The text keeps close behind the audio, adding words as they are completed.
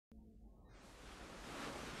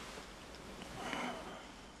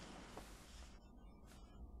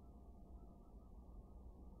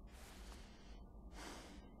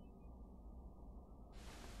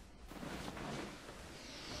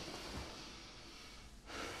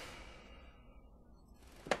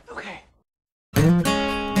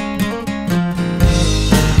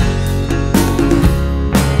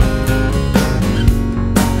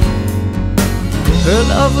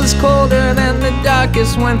was colder than the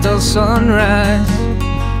darkest winter sunrise,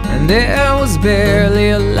 and there was barely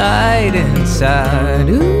a light inside.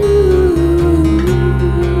 Ooh,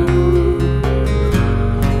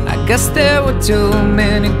 I guess there were too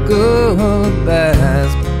many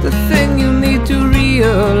goodbyes, but the thing you need to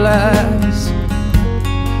realize,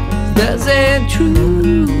 there's a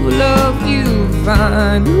true love you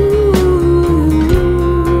find. Ooh,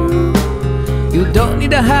 you don't need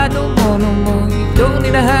to hide no more, no more. You don't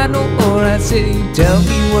need to hide no more. I say, tell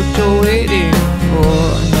me what you're waiting for.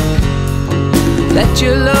 Let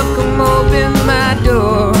your love come open my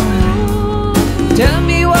door. Tell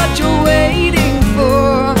me what you're waiting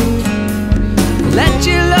for. Let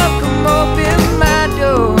your love come open my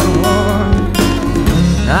door.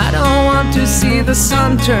 I don't want to see the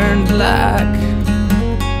sun turn black.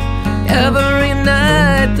 Every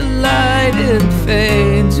night the light it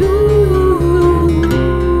fades. Ooh,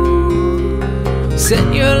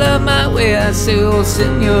 send your love my way, I say, oh,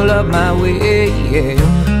 send your love my way, yeah.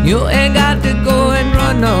 You ain't got to go and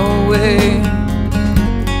run away,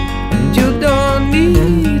 and you don't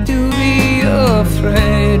need to be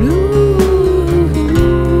afraid. Ooh,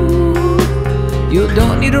 you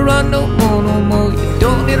don't need to run no more, no more. You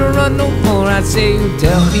don't need to run no more. I say, you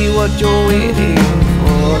tell me what you're waiting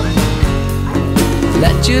for.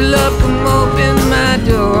 Let your love come open my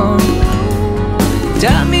door.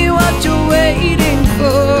 Tell me what you're waiting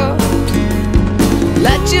for.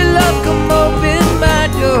 Let your love come open my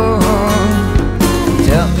door.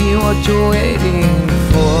 Tell me what you're waiting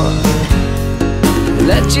for.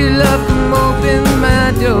 Let your love come open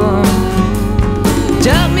my door.